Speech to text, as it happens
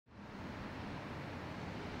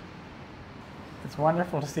It's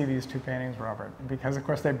wonderful to see these two paintings, Robert, because of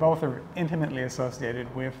course they both are intimately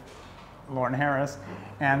associated with Lord Harris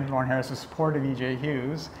and Lord Harris's support of E.J.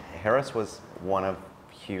 Hughes. Harris was one of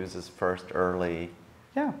Hughes's first early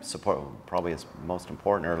Yeah. support, probably his most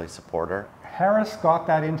important early supporter. Harris got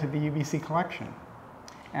that into the UBC collection.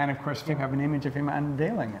 And of course, you have an image of him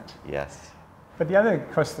unveiling it. Yes. But the other,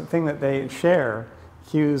 of course, the thing that they share,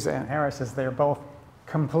 Hughes and Harris, is they're both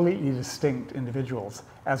completely distinct individuals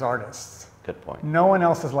as artists. Good point. No one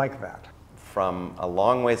else is like that. From a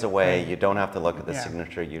long ways away, Right. you don't have to look at the Yeah.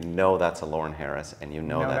 signature. You know that's a Lorne Harris, and you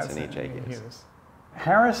know that's an E.J. Hughes.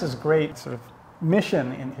 Harris's great sort of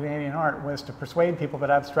mission in Canadian art was to persuade people that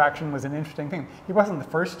abstraction was an interesting thing. He wasn't the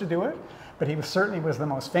first to do it, but he certainly was the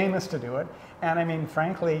most famous to do it. And I mean,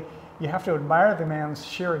 frankly, you have to admire the man's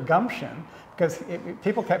sheer gumption, because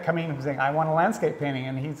people kept coming in and saying, I want a landscape painting,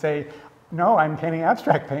 and he'd say, no, I'm painting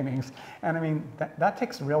abstract paintings. And I mean, that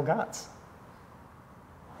takes real guts.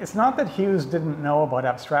 It's not that Hughes didn't know about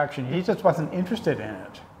abstraction, he just wasn't interested in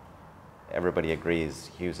it. Everybody agrees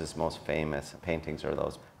Hughes's most famous paintings are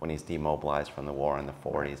those when he's demobilized from the war in the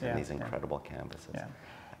 40s and these incredible canvases.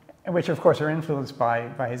 Yeah. Which of course are influenced by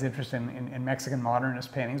his interest in Mexican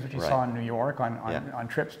modernist paintings, which he saw in New York on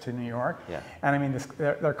trips to New York. Yeah. And I mean,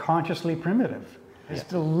 they're consciously primitive. It's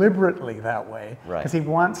deliberately that way, because he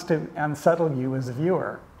wants to unsettle you as a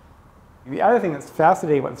viewer. The other thing that's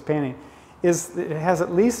fascinating about this painting is that it has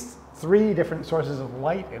at least 3 different sources of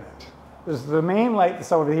light in it. There's the main light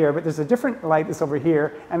that's over here, but there's a different light that's over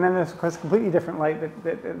here, and then there's of course a completely different light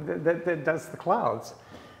that does the clouds.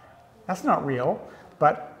 That's not real,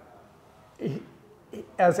 but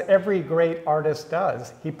as every great artist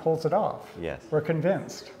does, he pulls it off. Yes. We're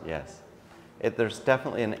convinced. Yes. There's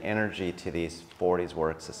definitely an energy to these 40s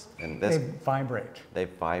works. And this, they vibrate. They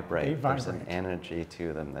vibrate. They There's vibrate. an energy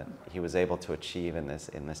to them that he was able to achieve in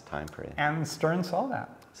this time period. And Stern saw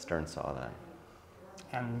that. Stern saw that.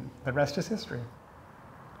 And the rest is history.